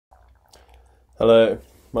Hello,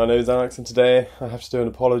 my name is Alex and today I have to do an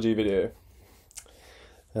apology video.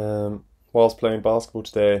 Whilst playing basketball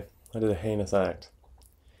today, I did a heinous act.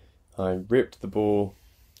 I ripped the ball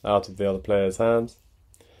out of the other player's hands,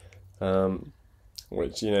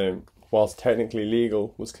 which, whilst technically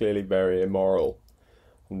legal, was clearly very immoral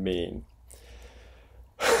and mean.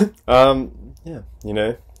 I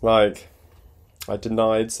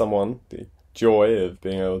denied someone the joy of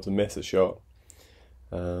being able to miss a shot.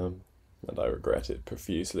 And I regret it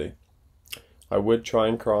profusely. I would try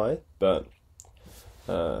and cry, but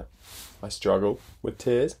I struggle with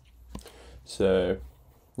tears. So,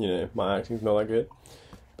 my acting's not that good.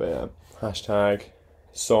 But yeah, hashtag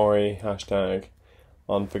sorry, hashtag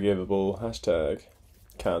unforgivable, hashtag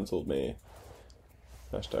cancelled me,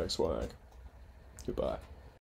 hashtag swag. Goodbye.